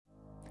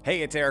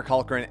Hey, it's Eric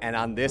Hulkran, and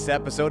on this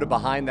episode of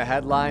Behind the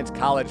Headlines,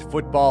 college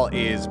football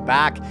is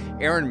back.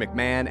 Aaron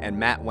McMahon and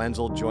Matt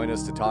Wenzel join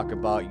us to talk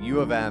about U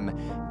of M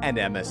and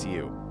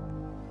MSU.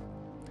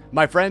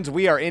 My friends,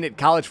 we are in it.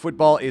 College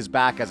football is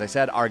back. As I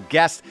said, our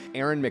guest,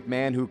 Aaron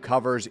McMahon, who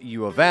covers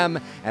U of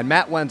M, and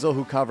Matt Wenzel,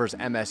 who covers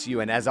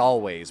MSU. And as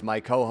always, my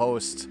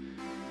co-host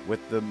with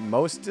the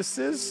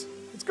mostesses,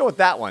 let's go with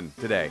that one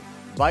today,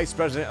 Vice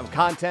President of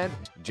Content,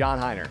 John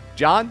Heiner.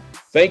 John?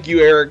 Thank you,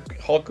 Eric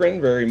Hulkran,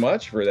 very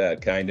much for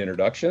that kind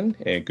introduction.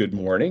 And good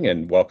morning,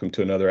 and welcome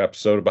to another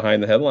episode of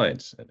Behind the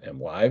Headlines at M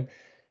Live.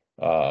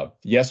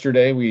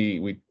 Yesterday,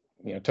 we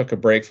took a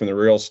break from the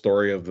real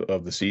story of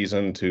the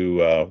season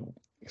to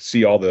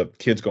see all the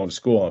kids going to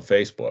school on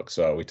Facebook.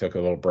 So we took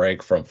a little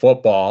break from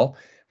football,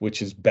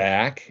 which is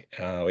back.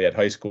 We had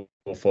high school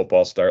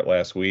football start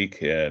last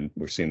week, and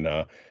we're seeing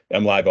the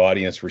M Live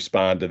audience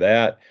respond to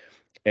that.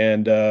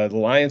 And the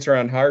Lions are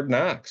on Hard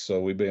Knocks,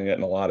 so we've been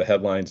getting a lot of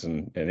headlines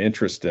and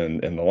interest in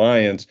the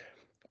Lions.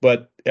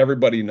 But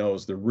everybody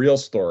knows the real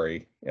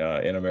story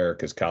in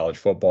America's college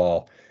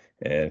football,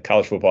 and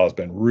college football has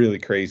been really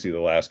crazy the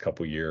last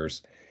couple of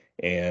years.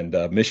 And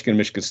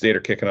Michigan State are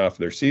kicking off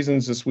their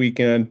seasons this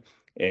weekend,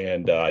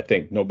 and I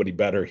think nobody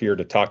better here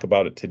to talk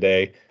about it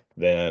today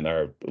than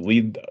our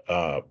lead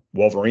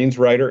Wolverines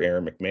writer,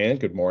 Aaron McMahon.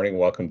 Good morning.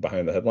 Welcome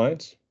Behind the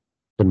Headlines.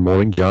 Good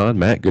morning, John.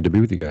 Matt, good to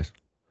be with you guys.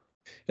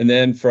 And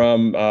then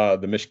from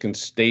the Michigan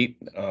State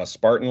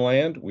Spartan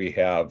land, we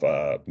have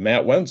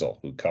Matt Wenzel,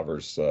 who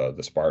covers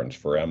the Spartans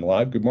for M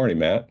Live. Good morning,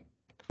 Matt.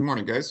 Good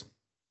morning, guys.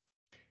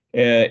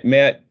 And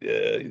Matt,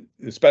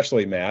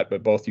 especially Matt,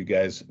 but both you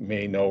guys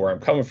may know where I'm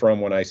coming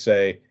from when I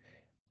say,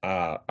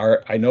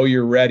 I know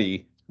you're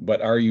ready,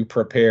 but are you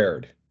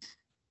prepared?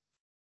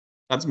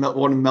 That's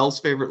one of Mel's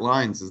favorite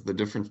lines, is the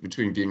difference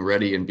between being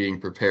ready and being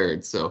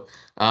prepared. So,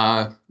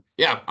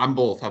 yeah, I'm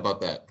both. How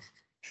about that?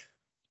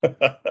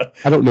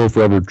 I don't know if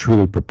we're ever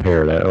truly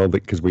prepared. I don't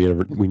think, because we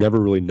never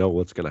really know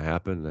what's going to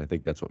happen. And I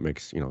think that's what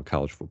makes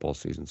college football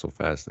season so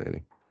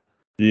fascinating.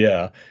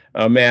 Yeah,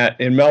 Matt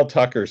and Mel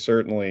Tucker,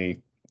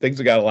 certainly things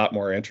have got a lot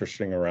more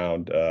interesting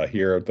around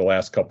here the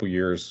last couple of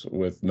years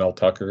with Mel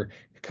Tucker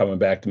coming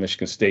back to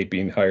Michigan State,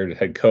 being hired as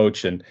head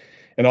coach, and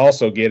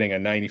also getting a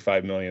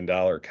 $95 million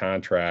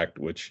contract,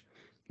 which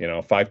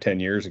 5-10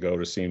 years ago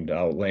just seemed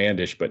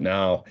outlandish, but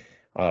now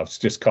it's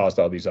just caused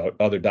all these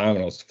other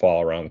dominoes to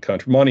fall around the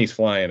country. Money's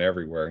flying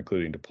everywhere,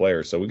 including to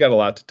players. So we got a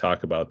lot to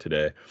talk about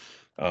today.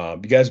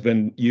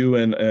 You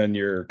and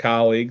your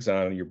colleagues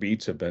on your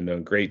beats have been doing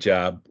a great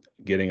job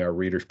getting our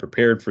readers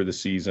prepared for the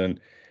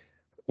season.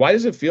 Why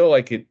does it feel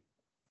like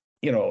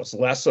it's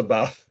less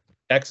about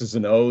X's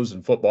and O's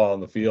and football on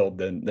the field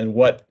than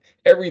what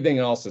everything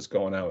else is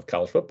going on with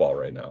college football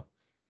right now?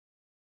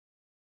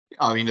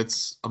 I mean,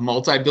 it's a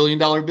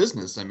multi-billion-dollar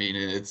business. I mean,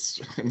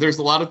 there's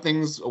a lot of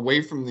things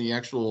away from the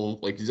actual,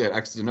 like you said,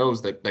 X's and O's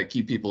that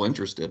keep people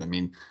interested. I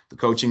mean, the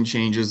coaching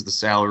changes, the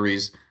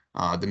salaries,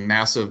 the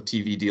massive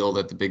TV deal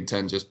that the Big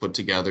Ten just put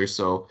together.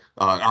 So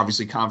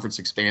obviously conference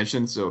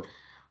expansion. So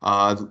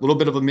a little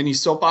bit of a mini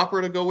soap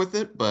opera to go with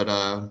it. But,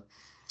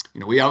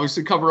 we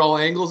obviously cover all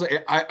angles.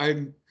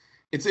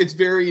 It's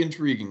very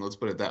intriguing. Let's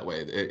put it that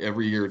way.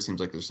 Every year it seems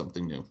like there's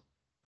something new.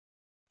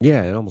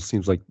 Yeah, it almost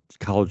seems like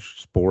college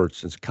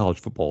sports and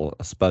college football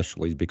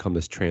especially has become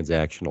this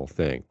transactional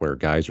thing where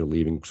guys are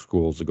leaving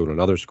schools to go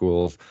to other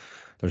schools.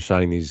 They're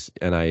signing these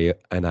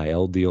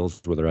NIL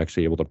deals where they're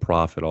actually able to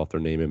profit off their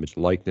name, image,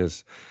 and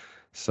likeness.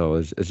 So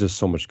it's just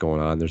so much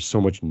going on. There's so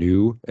much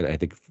new, and I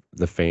think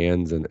the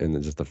fans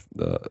and just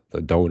the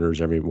donors,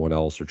 everyone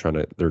else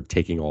they're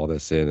taking all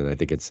this in, and I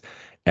think it's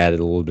added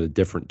a little bit of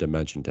different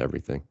dimension to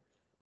everything.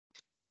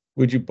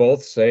 Would you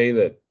both say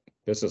that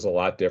this is a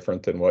lot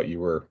different than what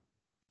you're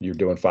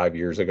doing 5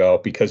 years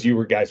ago, because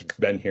you guys have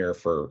been here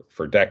for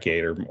a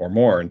decade or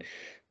more, and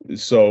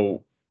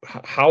so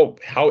how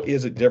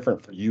is it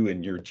different for you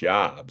in your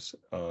jobs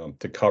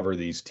to cover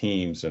these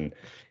teams? And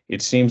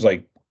it seems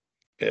like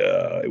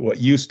what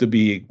used to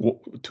be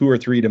 2 or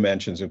 3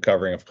 dimensions of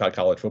covering a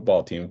college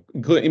football team,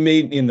 including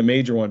in the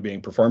major one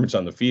being performance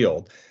on the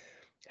field,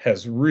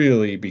 has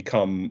really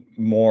become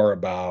more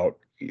about,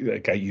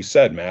 like you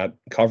said, Matt,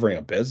 covering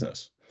a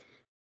business.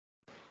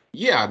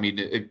 Yeah, I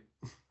mean,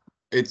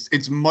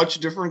 it's much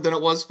different than it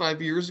was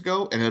 5 years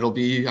ago, and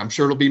I'm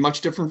sure it'll be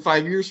much different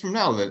 5 years from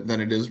now than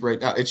it is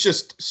right now. It's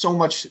just so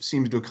much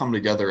seems to come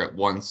together at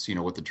once,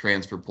 with the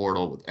transfer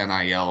portal, with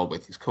NIL,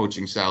 with his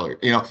coaching salary,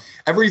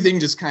 everything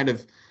just kind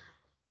of,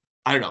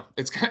 I don't know.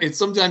 It's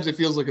sometimes it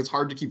feels like it's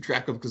hard to keep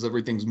track of because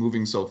everything's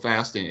moving so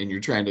fast, and you're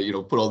trying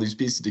to, put all these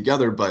pieces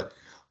together. But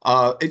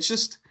it's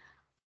just,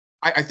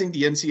 I think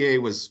the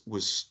NCAA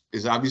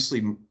is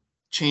obviously,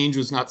 change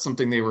was not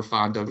something they were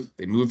fond of.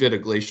 They moved at a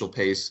glacial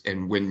pace,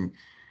 and when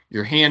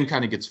your hand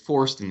kind of gets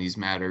forced in these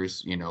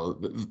matters,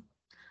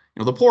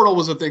 the portal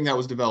was a thing that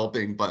was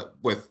developing, but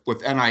with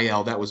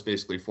NIL, that was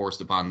basically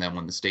forced upon them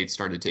when the states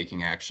started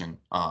taking action.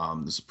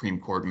 The Supreme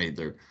Court made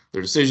their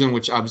decision,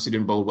 which obviously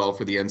didn't bode well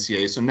for the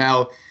NCAA. So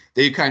now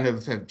they kind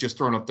of have just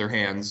thrown up their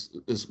hands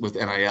with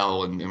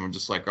NIL, and we're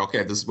just like,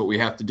 okay, this is what we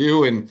have to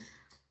do. And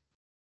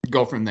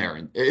go from there.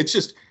 And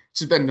it's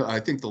been, I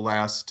think the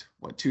last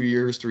 2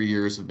 years, 3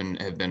 years have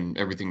been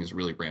everything is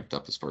really ramped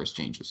up as far as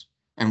changes.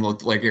 And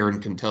like Aaron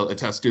can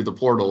attest to, the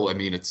portal, I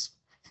mean, it's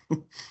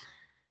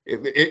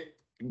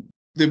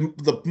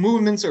the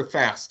movements are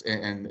fast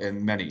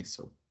and many,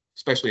 so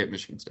especially at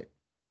Michigan State.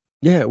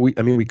 Yeah,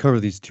 we cover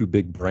these two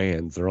big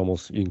brands. They're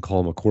almost, you can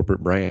call them a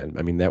corporate brand.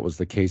 I mean, that was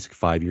the case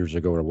 5 years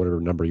ago or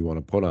whatever number you want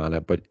to put on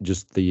it. But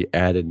just the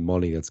added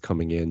money that's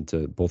coming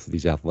into both of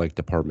these athletic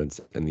departments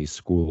and these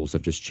schools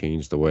have just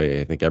changed the way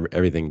I think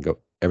everything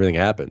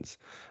happens.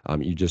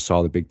 You just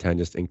saw the Big Ten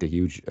just inked a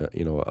huge,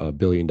 $1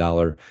 billion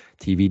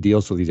TV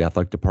deal. So these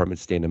athletic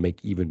departments stand to make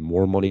even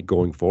more money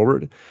going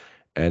forward.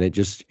 And it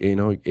just,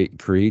 it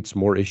creates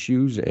more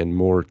issues and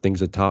more things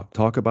to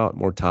talk about,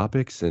 more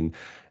topics, and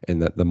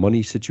the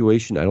money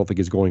situation, I don't think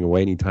is going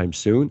away anytime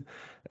soon,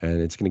 and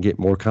it's going to get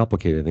more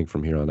complicated, I think,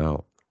 from here on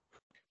out.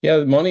 Yeah,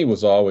 the money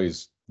was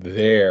always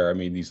there. I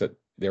mean,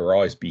 there were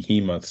always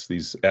behemoths,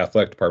 these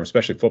athletic departments,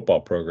 especially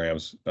football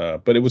programs.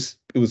 But it was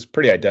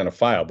pretty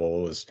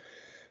identifiable. It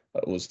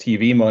was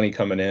TV money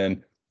coming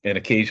in, and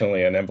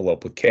occasionally an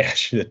envelope with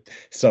cash that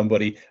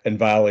somebody in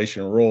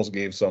violation of rules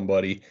gave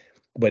somebody.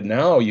 But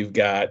now you've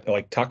got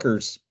like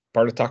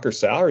part of Tucker's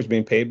salary is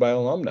being paid by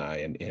alumni,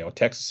 and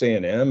Texas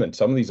A&M and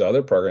some of these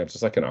other programs.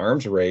 It's like an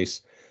arms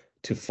race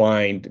to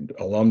find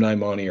alumni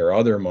money or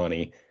other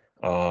money,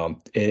 and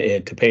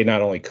to pay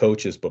not only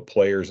coaches but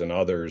players and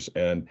others.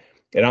 And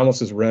it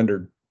almost has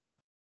rendered,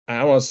 I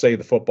don't want to say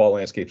the football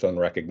landscape's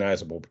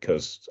unrecognizable,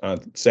 because on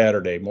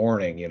Saturday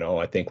morning,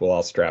 I think we'll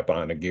all strap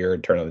on a gear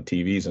and turn on the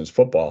TVs and it's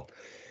football.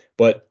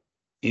 But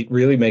it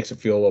really makes it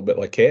feel a little bit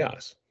like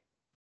chaos.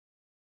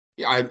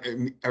 Yeah,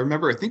 I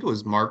remember, I think it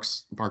was Mark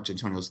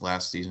Antonio's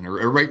last season,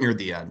 or right near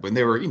the end, when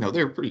they were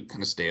pretty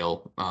kind of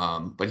stale.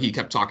 But he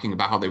kept talking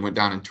about how they went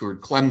down and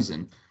toured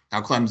Clemson.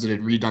 How Clemson had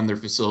redone their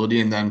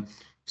facility and then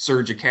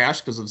surge of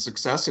cash because of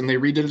success, and they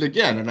redid it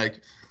again. And I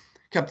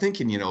kept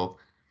thinking,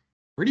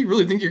 where do you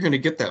really think you're going to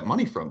get that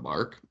money from,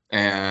 Mark?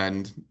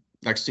 And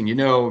next thing you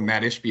know,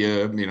 Matt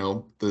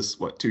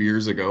Ishbia, 2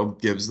 years ago,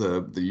 gives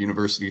the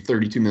university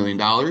 $32 million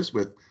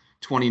with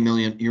 $20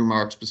 million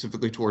earmarked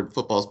specifically toward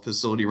football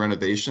facility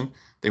renovation.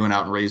 They went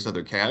out and raised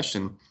other cash,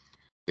 and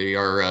they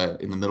are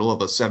in the middle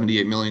of a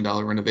 $78 million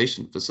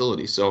renovation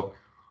facility. So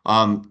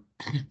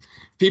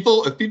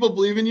if people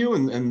believe in you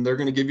and they're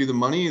going to give you the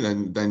money,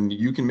 then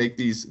you can make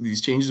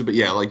these changes. But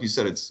yeah, like you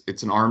said,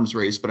 it's an arms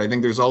race. But I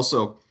think there's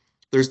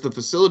the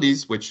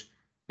facilities, which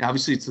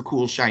obviously it's the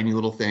cool, shiny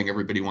little thing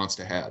everybody wants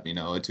to have,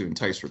 to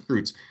entice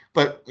recruits.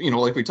 But,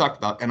 like we talked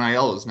about,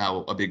 NIL is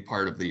now a big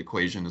part of the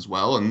equation as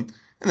well.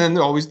 And then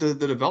there's always the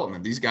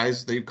development. These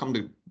guys, they come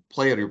to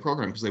play at your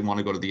program because they want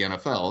to go to the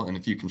NFL. And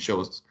if you can show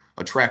us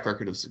a track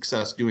record of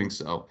success doing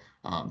so.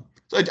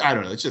 So I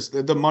don't know. It's just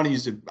the money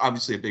is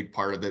obviously a big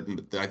part of it.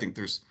 And I think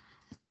there's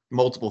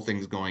multiple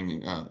things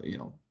going,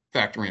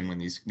 factor in when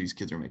these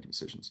kids are making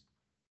decisions.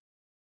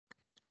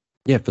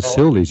 Yeah,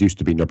 facilities used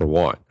to be number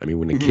one. I mean,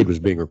 when a kid was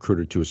being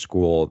recruited to a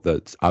school,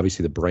 that's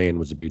obviously the brand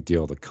was a big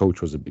deal, the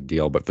coach was a big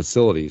deal, but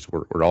facilities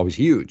were always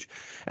huge,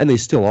 and they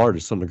still are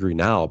to some degree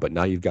now. But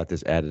now you've got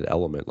this added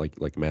element,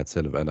 like Matt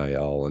said, of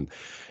NIL, and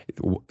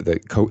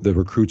the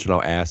recruits are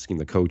now asking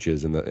the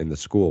coaches in the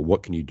school,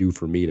 what can you do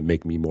for me to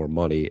make me more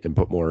money and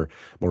put more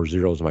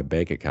zeros in my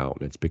bank account?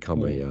 And it's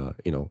become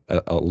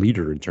a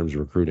leader in terms of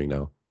recruiting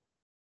now.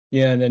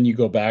 Yeah, and then you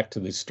go back to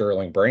the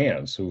sterling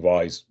brands who've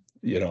always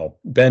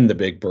been the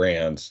big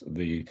brands,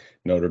 the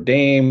Notre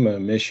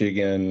Dame,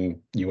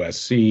 Michigan,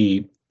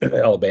 USC,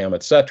 Alabama,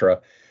 etc.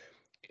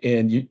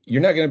 And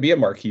you're not going to be a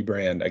marquee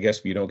brand, I guess,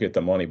 if you don't get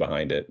the money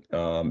behind it.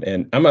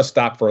 And I'm going to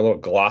stop for a little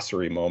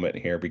glossary moment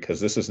here, because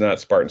this is not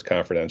Spartans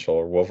Confidential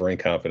or Wolverine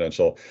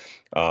Confidential.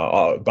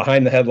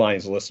 Behind the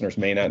Headlines listeners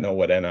may not know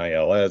what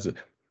NIL is.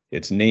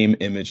 It's name,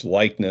 image,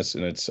 likeness,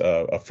 and it's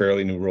a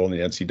fairly new rule in the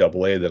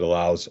NCAA that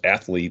allows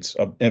athletes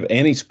of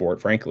any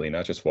sport, frankly,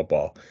 not just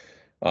football,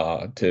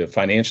 to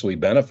financially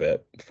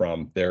benefit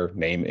from their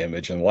name,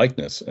 image, and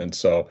likeness. And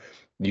so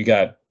you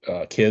got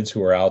kids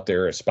who are out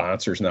there as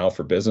sponsors now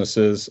for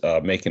businesses,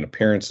 making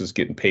appearances,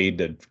 getting paid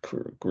to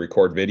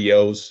record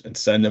videos and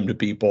send them to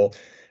people.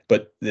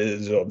 But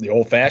there's the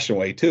old-fashioned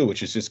way too,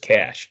 which is just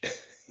cash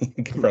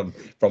from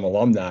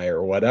alumni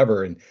or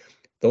whatever. And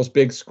those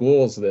big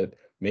schools that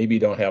maybe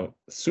don't have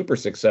super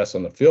success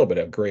on the field but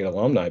have great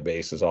alumni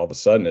bases, all of a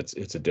sudden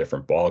it's a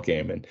different ball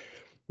game. And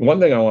one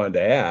thing I wanted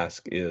to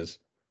ask is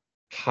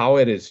how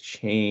it has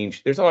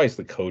changed. There's always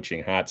the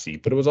coaching hot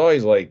seat, but it was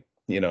always like,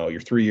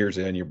 you're 3 years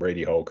in, you're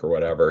Brady Hoke or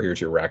whatever.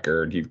 Here's your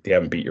record. You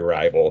haven't beat your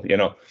rival.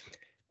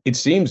 It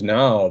seems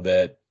now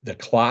that the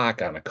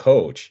clock on a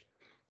coach,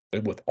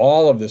 with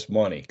all of this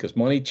money, because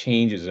money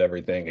changes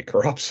everything. It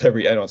corrupts I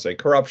don't say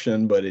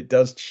corruption, but it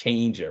does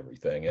change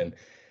everything. And,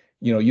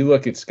 you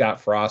look at Scott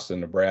Frost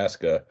in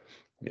Nebraska,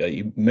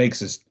 he makes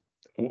this,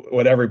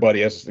 what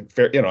everybody has,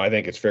 I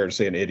think it's fair to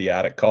say, an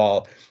idiotic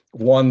call.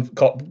 One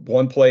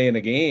play in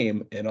a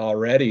game, and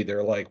already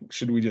they're like,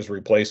 should we just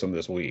replace him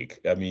this week?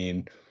 I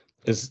mean,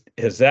 is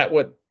that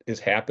what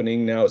is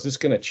happening now? Is this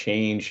going to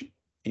change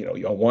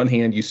on one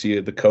hand, you see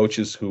the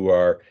coaches who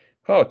are,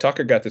 oh,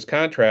 Tucker got this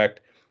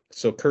contract,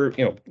 so Kurt,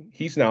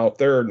 he's now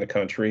third in the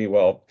country.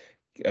 Well,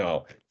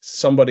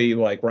 somebody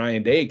like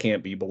Ryan Day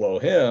can't be below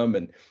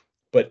him.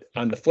 But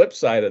on the flip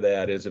side of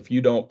that is if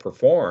you don't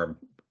perform,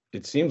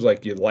 it seems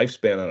like your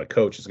lifespan on a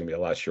coach is going to be a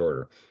lot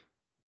shorter.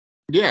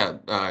 Yeah,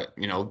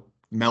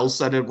 Mel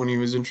said it when he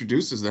was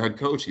introduced as the head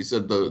coach. He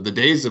said the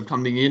days of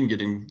coming in,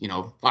 getting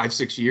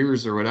 5-6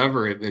 years or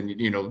whatever, and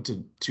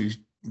to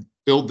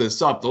build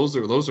this up, those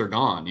are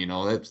gone.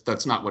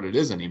 That's not what it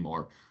is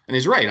anymore. And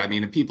he's right. I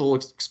mean, people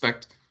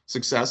expect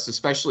success,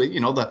 especially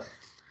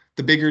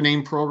the bigger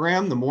name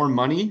program, the more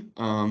money,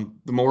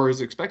 the more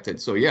is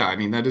expected. So yeah, I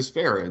mean that is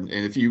fair. And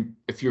if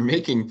you're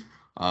making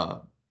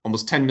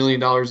almost $10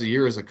 million a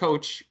year as a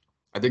coach,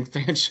 I think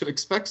fans should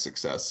expect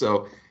success.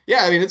 So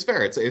yeah, I mean it's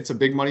fair. It's a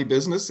big money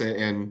business,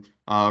 and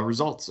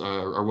results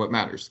are what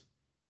matters.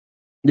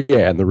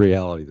 Yeah, and the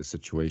reality of the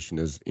situation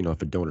is,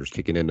 if a donor's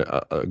kicking in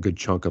a good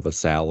chunk of a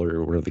salary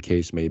or whatever the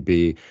case may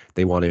be,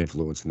 they want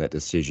influence in that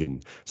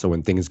decision. So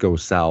when things go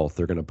south,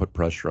 they're going to put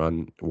pressure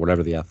on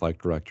whatever the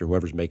athletic director,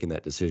 whoever's making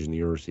that decision, the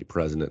university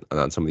president,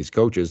 on some of these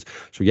coaches.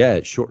 So yeah,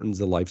 it shortens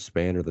the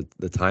lifespan or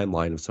the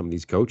timeline of some of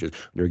these coaches.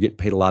 When you're getting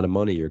paid a lot of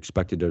money, you're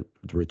expected to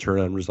return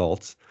on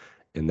results,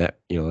 and that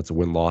that's a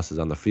win-losses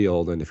on the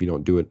field. And if you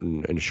don't do it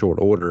in short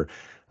order,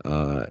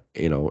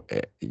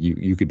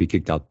 you could be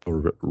kicked out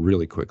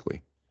really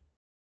quickly.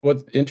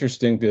 What's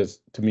interesting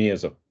to me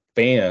as a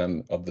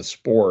fan of the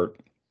sport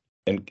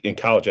and in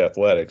college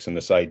athletics, and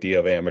this idea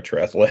of amateur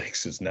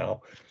athletics is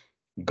now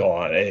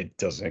gone. It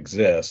doesn't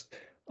exist.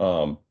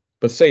 But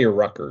say you're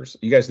Rutgers.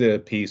 You guys did a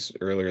piece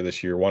earlier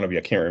this year. One of you,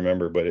 I can't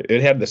remember, but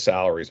it had the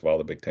salaries of all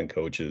the Big Ten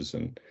coaches.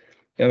 And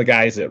the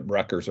guys at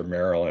Rutgers or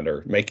Maryland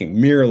are making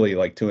merely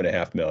like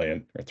 $2.5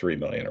 million or $3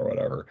 million or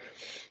whatever.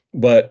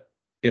 But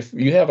if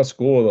you have a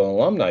school with an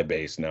alumni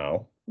base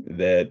now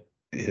that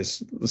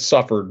has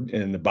suffered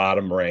in the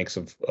bottom ranks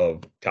of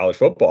college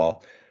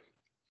football,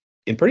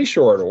 in pretty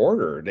short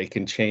order, they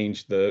can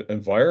change the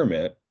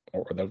environment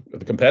or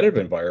the competitive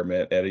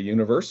environment at a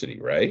university,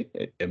 right?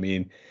 I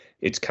mean,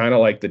 it's kind of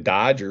like the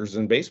Dodgers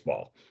in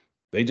baseball.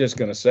 They're just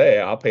going to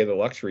say, I'll pay the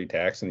luxury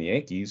tax in the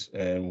Yankees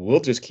and we'll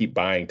just keep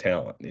buying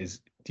talent.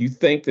 Do you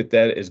think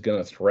that is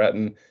going to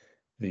threaten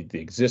the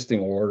existing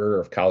order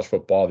of college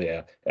football,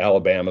 the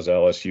Alabamas,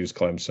 LSUs,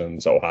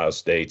 Clemson's, Ohio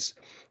States?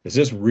 Is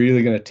this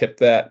really going to tip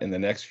that in the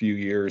next few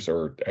years,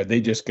 or are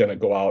they just going to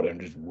go out and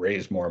just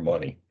raise more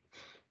money?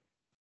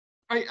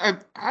 I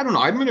don't know.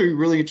 I'm going to be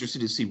really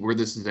interested to see where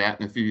this is at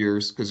in a few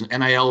years, because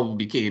NIL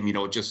became,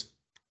 just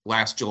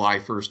last July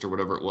 1st or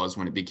whatever it was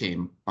when it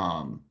became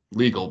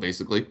legal,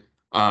 basically.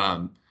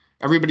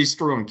 Everybody's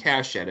throwing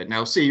cash at it.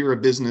 Now, say you're a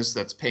business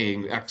that's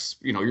paying X,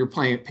 you're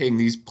paying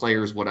these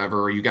players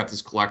whatever, or you got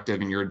this collective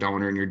and you're a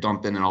donor and you're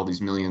dumping in all these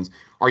millions.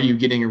 Are you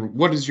getting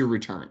what is your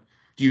return?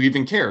 Do you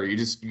even care?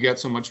 You got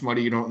so much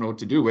money you don't know what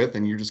to do with,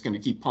 and you're just going to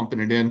keep pumping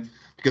it in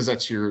because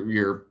that's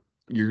your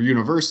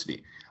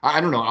university. I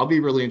don't know. I'll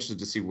be really interested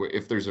to see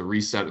if there's a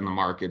reset in the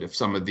market, if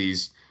some of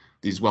these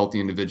wealthy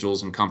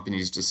individuals and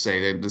companies just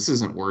say that this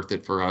isn't worth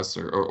it for us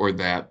or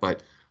that.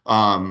 But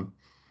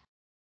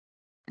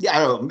yeah, I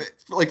don't know.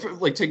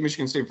 Like take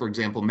Michigan State, for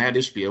example. Matt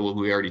Ishbia, who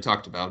we already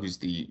talked about, who's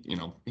he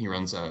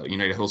runs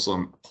United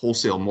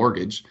Wholesale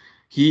Mortgage.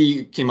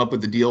 He came up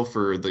with the deal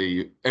for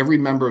every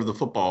member of the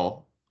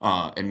football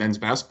and men's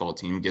basketball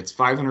team gets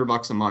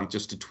 $500 a month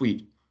just to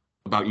tweet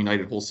about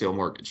United Wholesale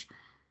Mortgage.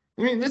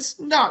 I mean, it's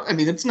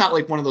not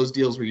like one of those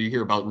deals where you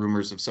hear about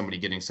rumors of somebody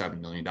getting $7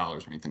 million or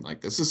anything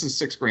like this. This is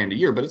 $6,000 a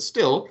year, but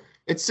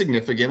it's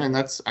significant, and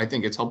I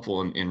think it's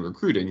helpful in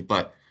recruiting.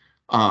 But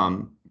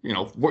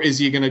is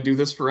he going to do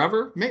this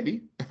forever?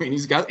 Maybe. I mean,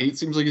 it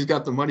seems like he's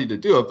got the money to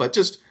do it. But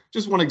just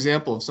one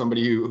example of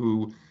somebody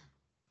who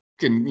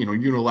can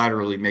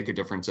unilaterally make a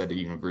difference at a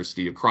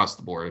university across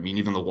the board. I mean,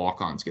 even the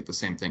walk-ons get the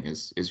same thing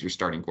as your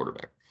starting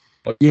quarterback.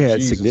 Yeah,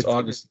 it's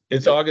August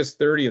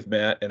 30th,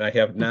 Matt, and I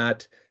have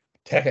not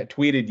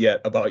tweeted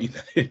yet about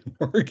United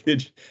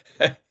Mortgage.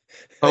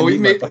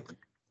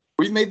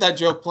 We've made that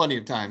joke plenty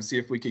of times. See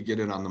if we could get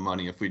in on the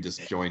money if we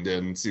just joined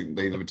in. See,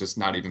 they would just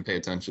not even pay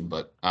attention,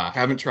 but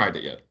haven't tried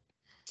it yet.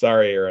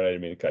 Sorry, Aaron, I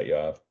didn't mean to cut you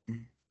off.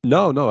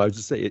 No, I was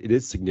just saying it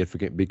is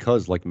significant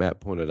because, like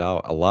Matt pointed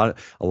out,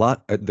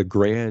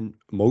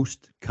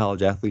 most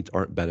college athletes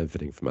aren't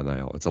benefiting from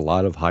NIL. It's a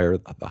lot of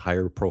the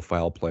higher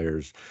profile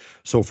players.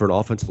 So for an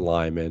offensive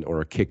lineman or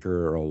a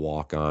kicker or a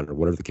walk-on or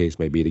whatever the case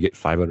may be, to get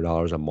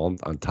 $500 a month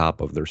on top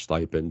of their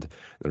stipend,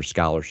 their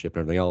scholarship,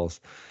 and everything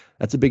else,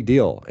 that's a big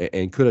deal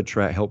and could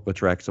help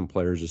attract some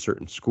players to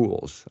certain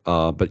schools.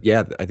 But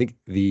yeah, I think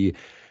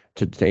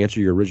to answer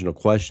your original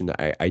question,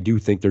 I do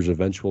think there's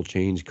eventual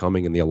change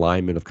coming in the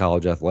alignment of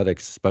college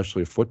athletics,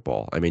 especially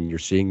football. I mean, you're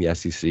seeing the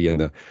SEC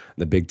and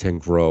the Big Ten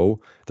grow.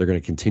 They're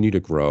going to continue to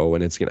grow,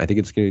 and I think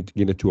it's going to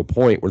get to a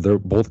point where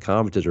both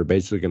conferences are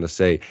basically going to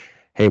say,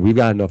 hey, we've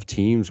got enough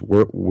teams.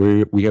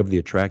 We have the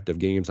attractive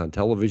games on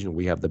television.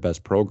 We have the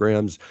best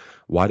programs.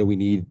 Why do we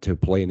need to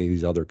play any of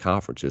these other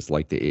conferences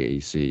like the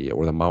AAC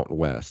or the Mountain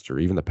West or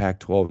even the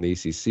Pac-12 and the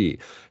ACC?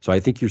 So I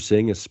think you're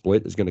seeing a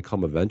split is going to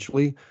come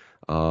eventually.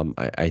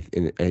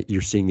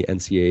 You're seeing the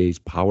NCAA's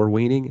power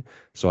waning.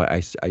 So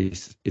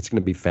it's going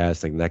to be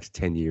fast. Like the next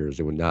 10 years,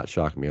 it would not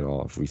shock me at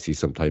all if we see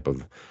some type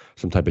of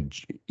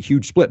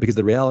huge split, because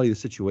the reality of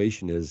the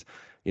situation is,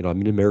 a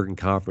Mid-American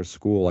Conference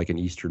school like an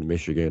Eastern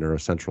Michigan or a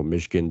Central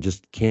Michigan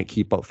just can't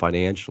keep up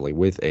financially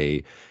with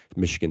a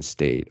Michigan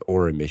State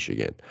or a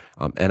Michigan.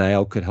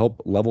 NIL could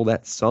help level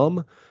that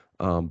some,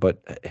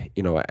 but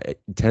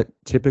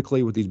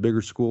typically with these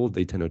bigger schools,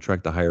 they tend to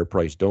attract the higher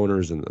priced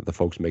donors and the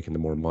folks making the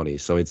more money.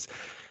 So it's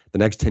the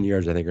next 10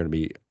 years, I think, are going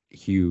to be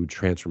huge,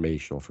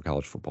 transformational for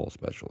college football,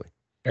 especially.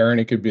 Aaron,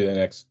 it could be the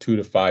next 2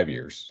 to 5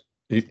 years,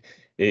 the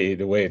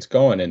way it's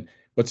going. And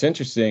what's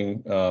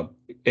interesting,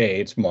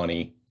 it's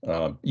money.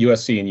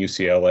 USC and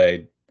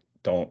UCLA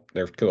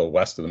they're to the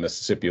west of the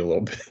Mississippi a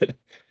little bit.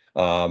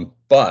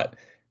 But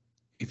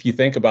if you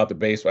think about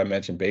I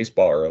mentioned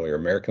baseball earlier,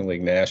 American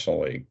League,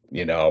 National League,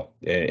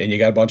 and you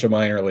got a bunch of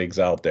minor leagues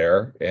out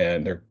there,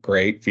 and they're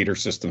great feeder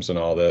systems and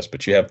all this,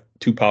 but you have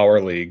 2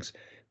 power leagues.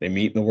 They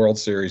meet in the World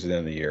Series at the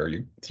end of the year. You're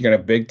going to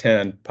have Big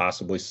Ten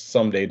possibly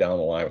someday down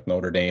the line with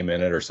Notre Dame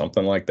in it or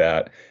something like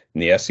that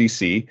in the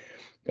SEC,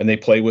 and they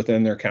play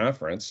within their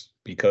conference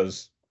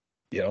because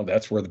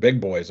that's where the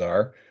big boys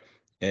are.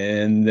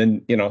 And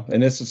then,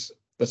 and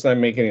let's not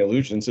make any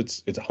illusions.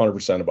 It's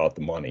 100% about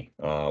the money,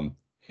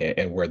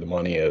 and where the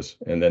money is.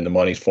 And then the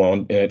money's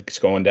flowing and it's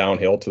going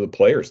downhill to the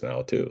players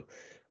now too.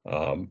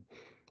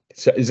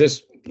 So is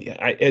this,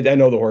 I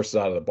know the horse is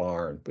out of the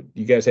barn, but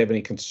you guys have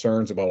any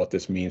concerns about what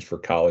this means for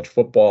college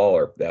football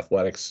or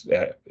athletics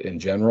in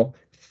general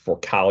for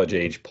college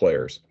age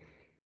players?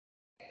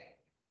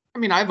 I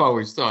mean, I've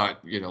always thought,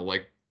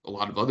 like a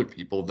lot of other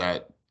people,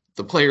 that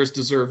the players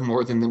deserve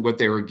more than what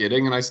they were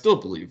getting. And I still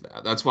believe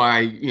that. That's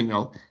why,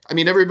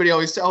 everybody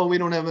always say, oh, we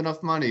don't have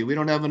enough money. We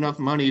don't have enough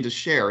money to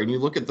share. And you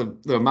look at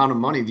the amount of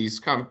money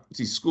these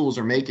schools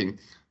are making,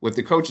 what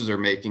the coaches are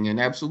making. And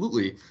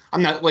absolutely,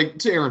 I'm not, like,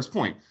 to Aaron's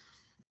point,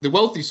 the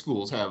wealthy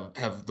schools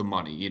have the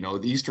money.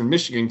 The Eastern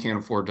Michigan can't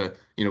afford to,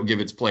 give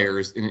its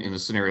players in a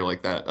scenario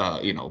like that,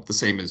 the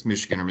same as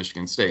Michigan or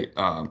Michigan State.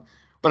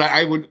 But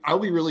I'll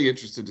be really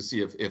interested to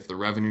see if the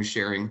revenue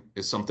sharing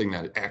is something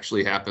that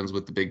actually happens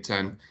with the Big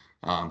Ten.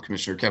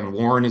 Commissioner Kevin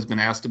Warren has been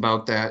asked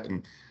about that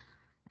and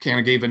kind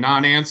of gave a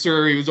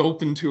non-answer. He was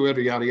open to it,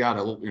 yada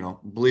yada.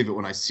 Believe it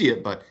when I see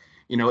it. But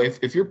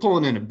if you're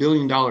pulling in $1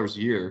 billion a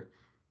year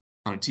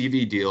on a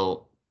TV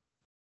deal,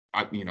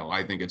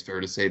 I think it's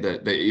fair to say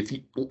that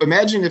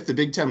imagine if the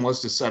Big Ten was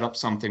to set up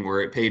something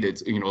where it paid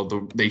its,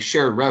 they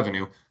shared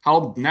revenue. How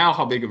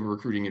big of a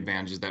recruiting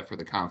advantage is that for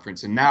the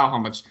conference? And now how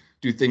much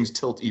do things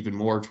tilt even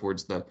more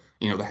towards the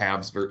the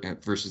haves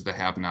versus the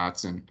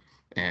have-nots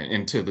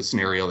and to the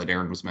scenario that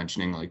Aaron was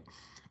mentioning? Like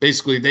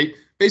basically I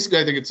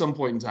think at some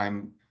point in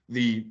time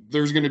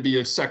there's going to be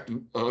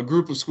a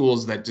group of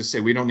schools that just say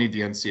we don't need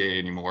the NCAA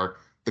anymore.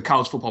 The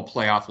college football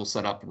playoff will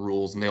set up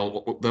rules and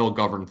they'll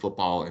govern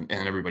football and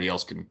everybody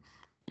else can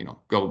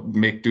go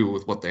make do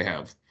with what they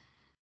have.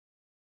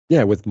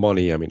 Yeah, with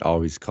money,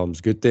 always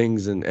comes good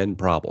things and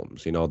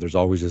problems. There's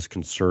always this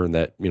concern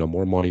that,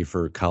 more money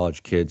for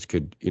college kids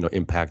could,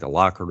 impact the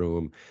locker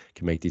room,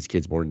 can make these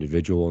kids more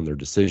individual in their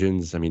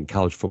decisions.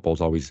 College football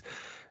is always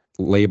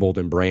labeled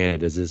and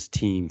branded as this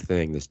team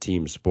thing, this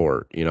team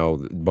sport.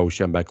 Bo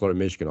Schembechler at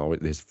Michigan, always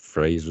this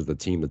phrase was the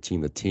team.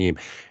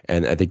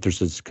 And I think there's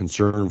this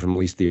concern from at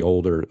least the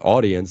older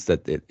audience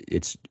that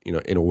it's,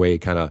 in a way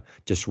kind of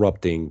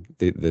disrupting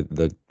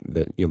the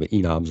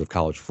enoms of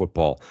college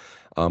football.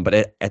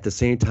 But at the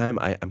same time,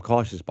 I'm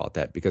cautious about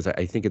that because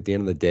I think at the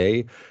end of the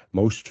day,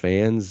 most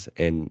fans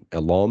and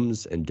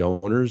alums and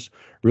donors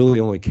really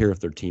only care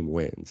if their team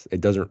wins. They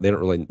don't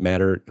really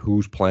matter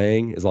who's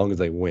playing as long as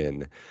they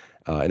win.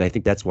 And I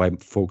think that's why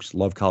folks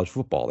love college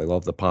football. They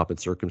love the pomp and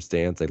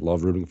circumstance. They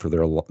love rooting for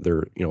their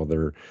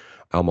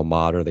alma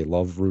mater. They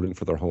love rooting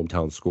for their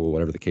hometown school,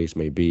 whatever the case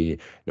may be,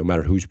 no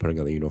matter who's putting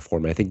on the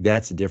uniform. And I think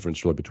that's the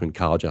difference really between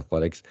college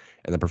athletics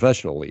and the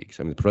professional leagues.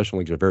 The professional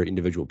leagues are very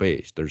individual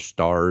based. There's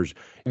stars,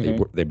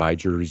 they buy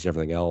jerseys,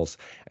 everything else.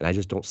 And I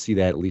just don't see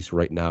that, at least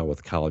right now,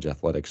 with college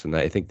athletics. And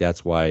I think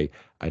that's why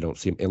I don't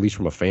see, at least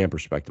from a fan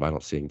perspective, I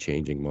don't see it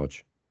changing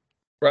much.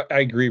 Right, I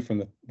agree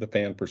from the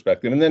fan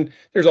perspective. And then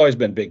there's always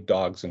been big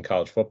dogs in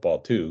college football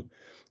too.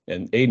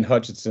 And Aiden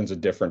Hutchinson's a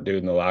different dude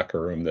in the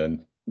locker room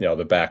than,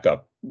 the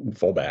backup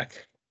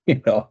fullback.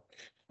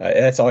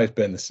 That's always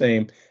been the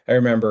same. I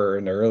remember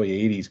in the early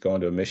 80s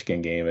going to a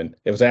Michigan game, and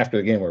it was after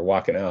the game we were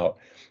walking out,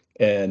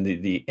 and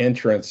the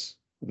entrance,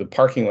 the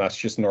parking lot's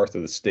just north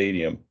of the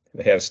stadium.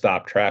 They had to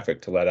stop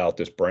traffic to let out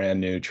this brand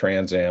new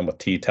Trans Am with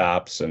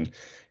T-tops, and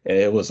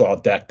it was all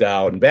decked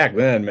out. And back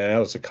then, man, that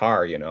was a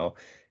car, And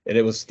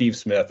it was Steve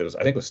Smith.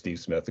 I think it was Steve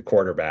Smith, the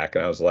quarterback.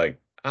 And I was like,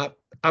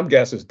 I'm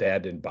guessing his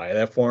dad didn't buy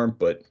that for him.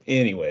 But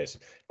anyways,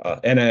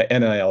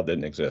 NIL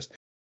didn't exist.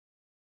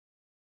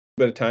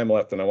 bit of time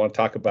left, and I want to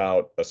talk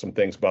about some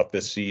things about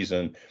this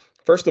season.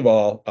 First of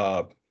all,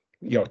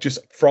 just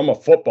from a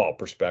football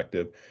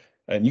perspective,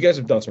 and you guys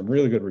have done some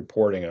really good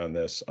reporting on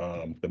this.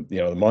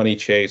 The money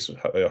chase,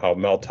 how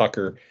Mel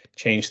Tucker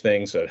changed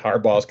things. That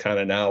Harbaugh's kind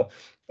of now,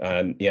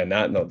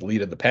 not in the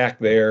lead of the pack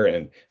there.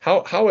 And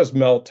how has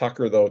Mel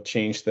Tucker though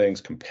changed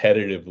things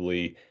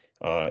competitively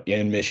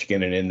in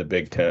Michigan and in the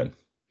Big Ten?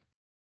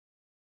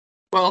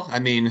 Well, I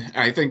mean,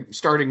 I think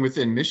starting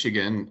within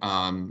Michigan,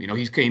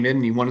 he came in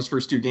and he won his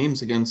first 2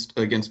 games against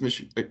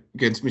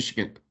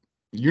Michigan,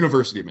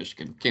 University of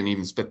Michigan. Can't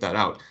even spit that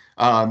out.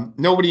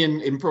 Nobody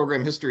in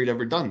program history had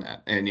ever done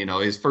that. And,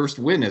 his first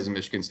win as a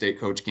Michigan State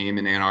coach came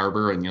in Ann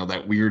Arbor, and,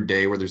 that weird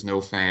day where there's no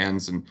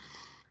fans, and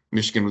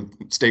Michigan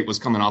State was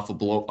coming off a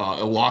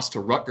loss to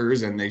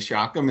Rutgers, and they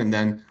shocked them. And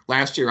then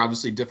last year,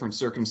 obviously different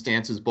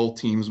circumstances. Both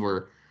teams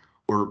were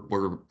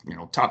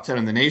top 10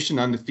 in the nation,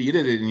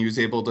 undefeated, and he was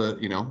able to,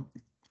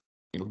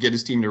 get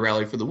his team to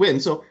rally for the win.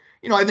 So,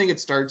 I think it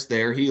starts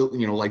there. He,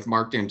 like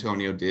Mark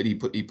D'Antonio did,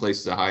 he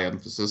places a high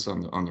emphasis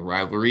on the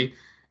rivalry.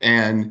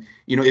 And,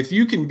 if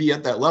you can be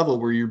at that level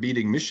where you're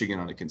beating Michigan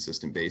on a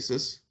consistent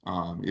basis,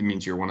 it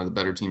means you're one of the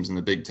better teams in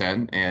the Big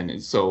Ten.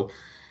 And so,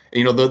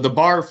 the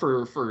bar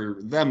for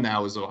them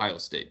now is Ohio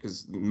State,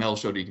 because Mel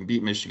showed he can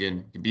beat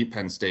Michigan, he can beat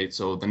Penn State.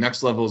 So the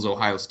next level is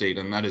Ohio State,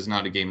 and that is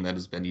not a game that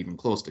has been even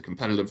close to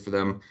competitive for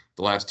them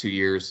the last 2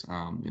 years.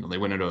 They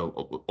went into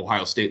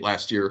Ohio State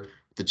last year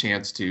with the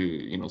chance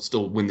to,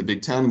 still win the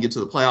Big Ten and get to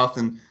the playoff,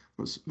 and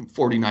it was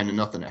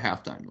 49-0 at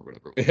halftime or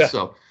whatever it was.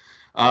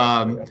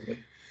 Yeah.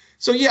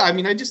 So, yeah, I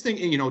mean, I just think,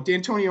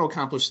 D'Antonio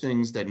accomplished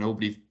things that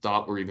nobody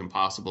thought were even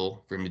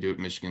possible for him to do at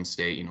Michigan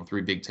State.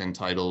 3 Big Ten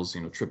titles,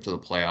 trip to the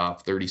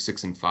playoff,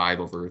 36-5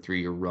 over a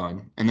 3-year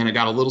run. And then it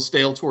got a little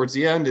stale towards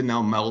the end, and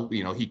now Mel,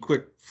 he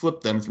quick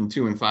flipped them from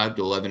 2-5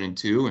 to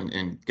 11-2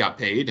 and got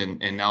paid.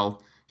 And now,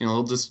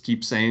 he'll just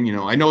keep saying,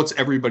 I know it's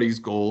everybody's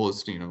goal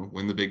is to,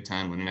 win the Big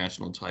Ten, win a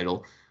national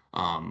title.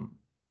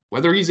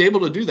 Whether he's able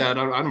to do that,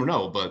 I don't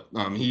know. But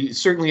he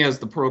certainly has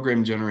the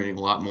program generating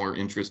a lot more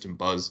interest and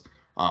buzz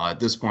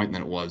at this point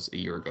than it was a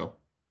year ago.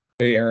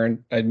 Hey,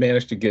 Aaron, I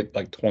managed to get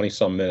like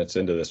 20-some minutes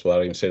into this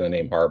without even saying the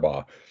name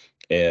Harbaugh.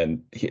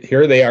 And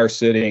here they are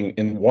sitting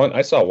in one.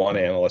 I saw one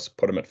analyst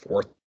put them at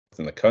 4th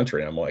in the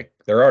country. And I'm like,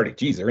 they're in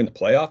the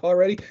playoff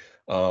already.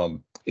 A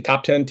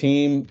top 10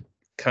 team,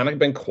 kind of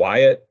been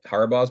quiet.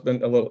 Harbaugh's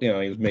been a little,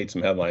 he's made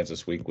some headlines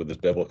this week with his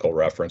biblical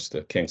reference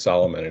to King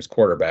Solomon and his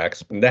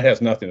quarterbacks. And that has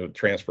nothing to do with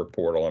transfer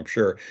portal, I'm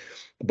sure.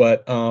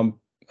 But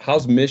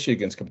how's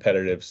Michigan's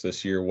competitiveness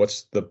this year?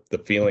 What's the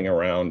feeling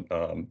around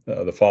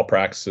the fall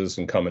practices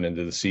and coming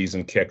into the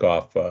season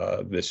kickoff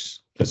this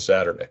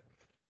Saturday?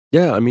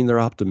 Yeah, I mean, they're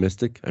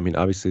optimistic. I mean,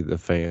 obviously the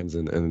fans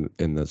and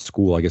the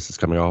school, I guess,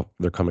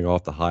 they're coming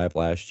off the high of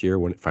last year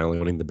when finally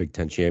winning the Big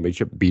Ten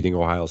championship, beating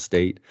Ohio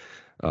State,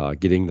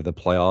 getting to the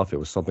playoff. It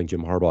was something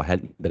Jim Harbaugh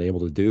hadn't been able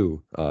to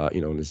do,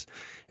 in his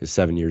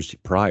 7 years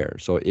prior.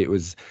 So it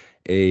was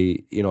I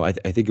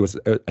think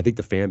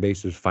the fan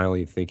base is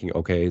finally thinking,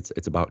 okay,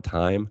 it's about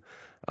time.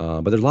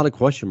 But there's a lot of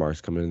question marks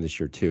coming in this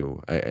year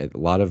too. A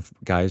lot of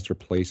guys to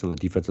replace on the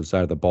defensive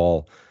side of the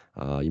ball.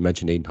 You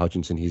mentioned Aiden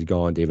Hutchinson, he's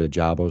gone. David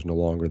Ajabo's no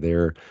longer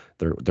there.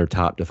 Their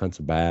top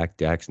defensive back,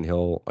 Jackson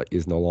Hill,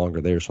 is no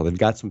longer there. So they've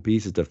got some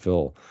pieces to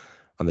fill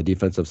on the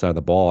defensive side of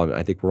the ball, and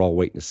I think we're all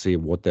waiting to see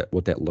what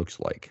that looks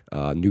like.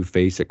 New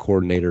face at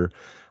coordinator.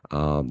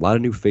 A lot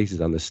of new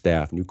faces on the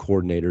staff, new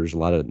coordinators, a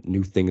lot of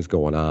new things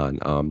going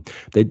on.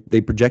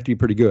 They project to be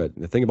pretty good.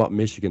 And the thing about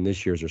Michigan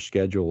this year is their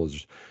schedule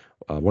is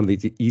one of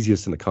the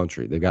easiest in the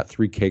country. They've got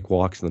 3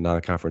 cakewalks in the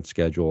non-conference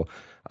schedule.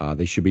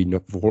 They should be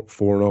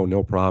 4-0,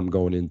 no problem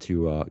going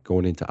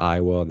into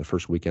Iowa on the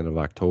first weekend of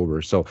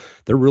October. So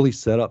they're really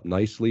set up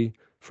nicely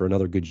for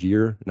another good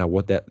year. Now,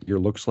 what that year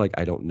looks like,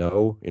 I don't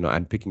know.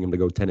 I'm picking them to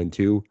go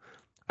 10-2.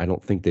 I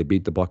don't think they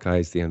beat the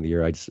Buckeyes at the end of the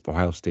year.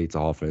 Ohio State's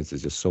offense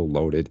is just so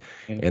loaded.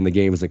 And the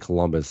game is in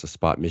Columbus, a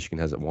spot Michigan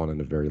hasn't won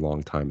in a very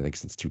long time, I think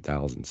since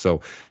 2000.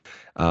 So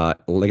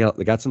they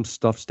got some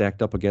stuff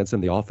stacked up against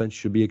them. The offense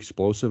should be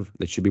explosive.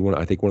 They should be one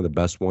of the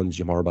best ones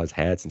Jim Harbaugh's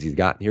had since he's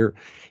gotten here.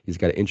 He's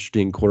got an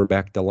interesting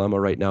quarterback dilemma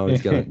right now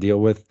he's got to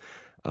deal with.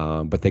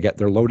 But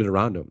they're loaded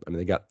around him. I mean,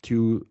 they got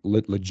 2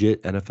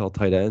 legit NFL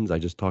tight ends. I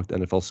just talked to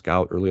NFL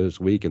Scout earlier this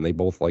week, and they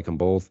both like them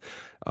both.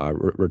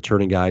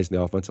 Returning guys in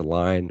the offensive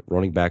line,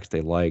 running backs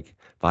they like,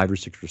 5 or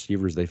 6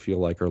 receivers they feel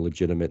like are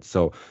legitimate.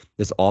 So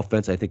this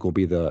offense, I think, will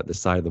be the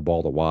side of the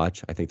ball to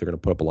watch. I think they're going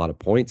to put up a lot of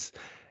points,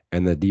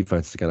 and the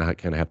defense is going to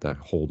kind of have to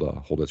hold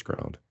its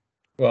ground.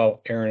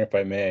 Well, Aaron, if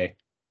I may,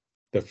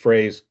 the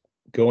phrase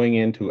 "going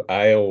into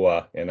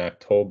Iowa in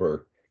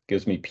October"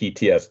 gives me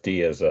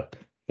PTSD as a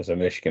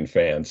Michigan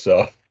fan,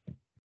 so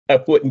I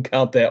wouldn't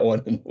count that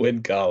one in the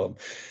win column.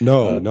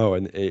 No,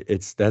 and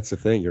that's the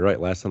thing. You're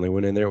right. Last time they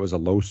went in there, it was a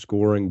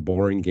low-scoring,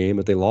 boring game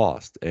that they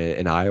lost,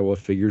 and Iowa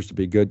figures to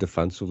be good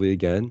defensively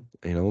again.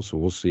 So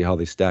we'll see how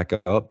they stack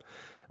up.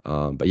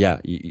 But yeah,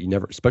 you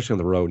never, especially on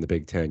the road in the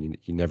Big Ten,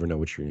 you never know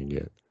what you're gonna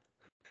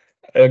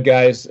get.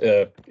 Guys,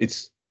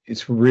 it's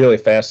really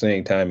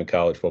fascinating time in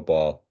college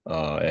football,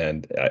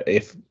 and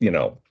if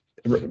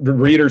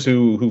readers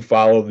who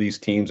follow these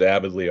teams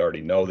avidly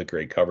already know the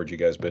great coverage you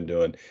guys have been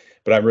doing,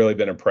 but I've really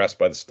been impressed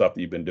by the stuff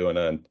that you've been doing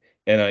on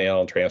NIL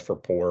and transfer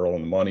portal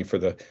and the money for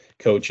the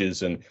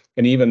coaches, and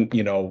even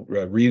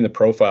reading the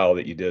profile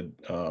that you did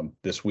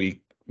this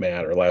week,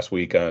 Matt, or last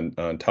week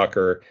on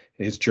Tucker,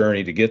 his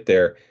journey to get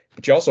there.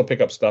 But you also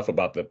pick up stuff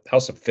about how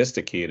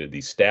sophisticated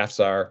these staffs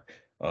are,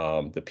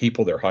 the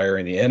people they're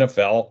hiring, the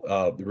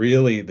NFL,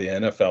 really the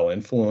NFL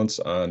influence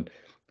on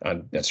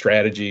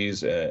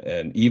strategies,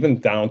 and even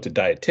down to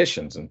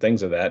dietitians and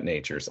things of that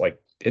nature. It's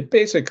like, it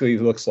basically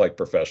looks like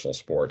professional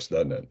sports,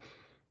 doesn't it?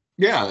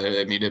 Yeah,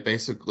 I mean,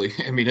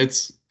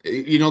 it's,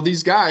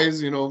 these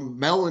guys,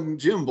 Mel and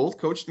Jim both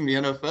coached in the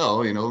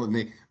NFL,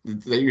 and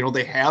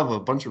they have a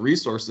bunch of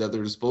resources at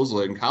their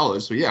disposal in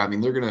college. So yeah, I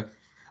mean,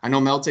 I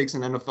know Mel takes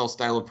an NFL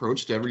style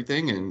approach to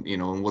everything, and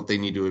and what they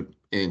need to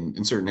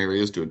in certain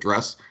areas to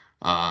address.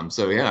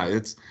 So yeah,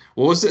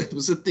 what was it?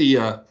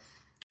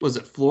 Was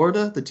it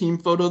Florida, the team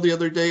photo the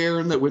other day,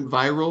 Aaron, that went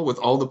viral with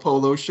all the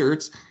polo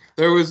shirts?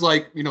 There was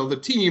the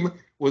team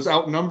was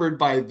outnumbered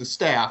by the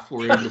staff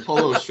wearing the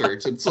polo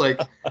shirts. It's like,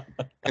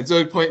 and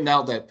so pointing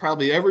out that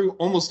probably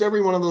almost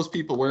every one of those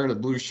people wearing a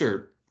blue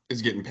shirt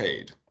is getting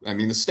paid. I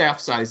mean, the staff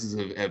sizes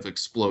have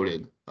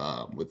exploded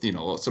with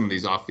some of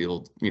these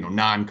off-field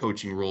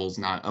non-coaching roles,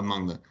 not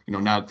among the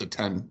not the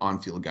 10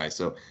 on-field guys.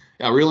 So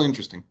yeah, really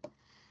interesting.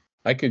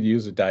 I could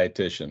use a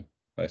dietitian.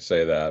 I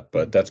say that,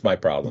 but that's my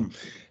problem.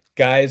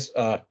 Guys,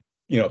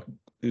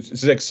 this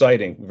is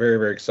exciting, very,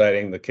 very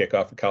exciting, the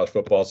kickoff of college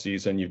football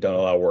season. You've done a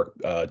lot of work,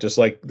 just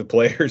like the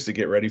players, to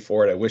get ready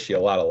for it. I wish you a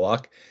lot of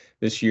luck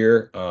this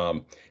year.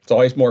 It's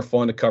always more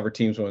fun to cover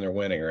teams when they're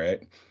winning,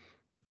 right?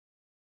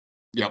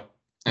 Yep.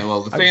 And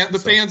well,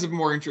 the fans have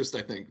more interest,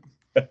 I think.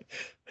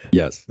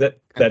 Yes.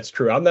 That's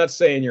true. I'm not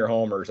saying you're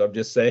homers. I'm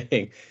just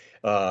saying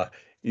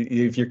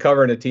if you're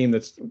covering a team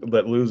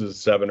that loses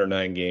 7 or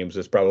 9 games,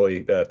 it's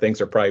probably things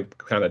are probably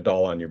kind of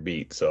dull on your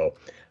beat. So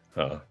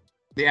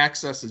the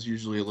access is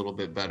usually a little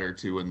bit better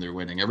too when they're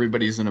winning.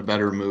 Everybody's in a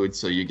better mood,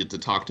 so you get to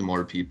talk to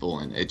more people,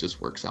 and it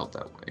just works out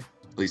that way.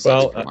 At least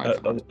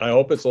I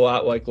hope it's a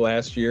lot like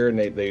last year, and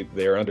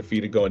they're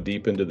undefeated going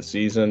deep into the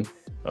season.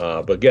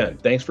 But again,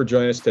 thanks for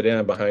joining us today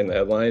on Behind the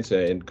Headlines,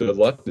 and good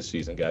luck this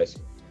season, guys.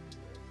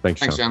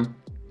 Thanks, John.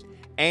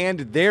 And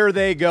there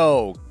they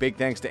go. Big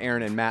thanks to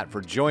Aaron and Matt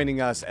for joining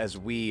us as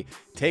we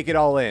take it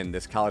all in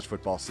this college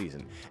football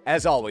season.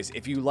 As always,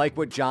 if you like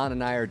what John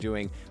and I are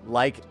doing,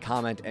 like,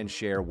 comment, and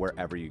share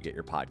wherever you get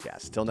your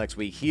podcasts. Till next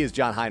week, he is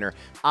John Heiner.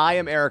 I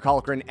am Eric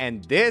Hulkran,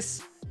 and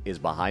this is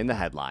Behind the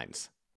Headlines.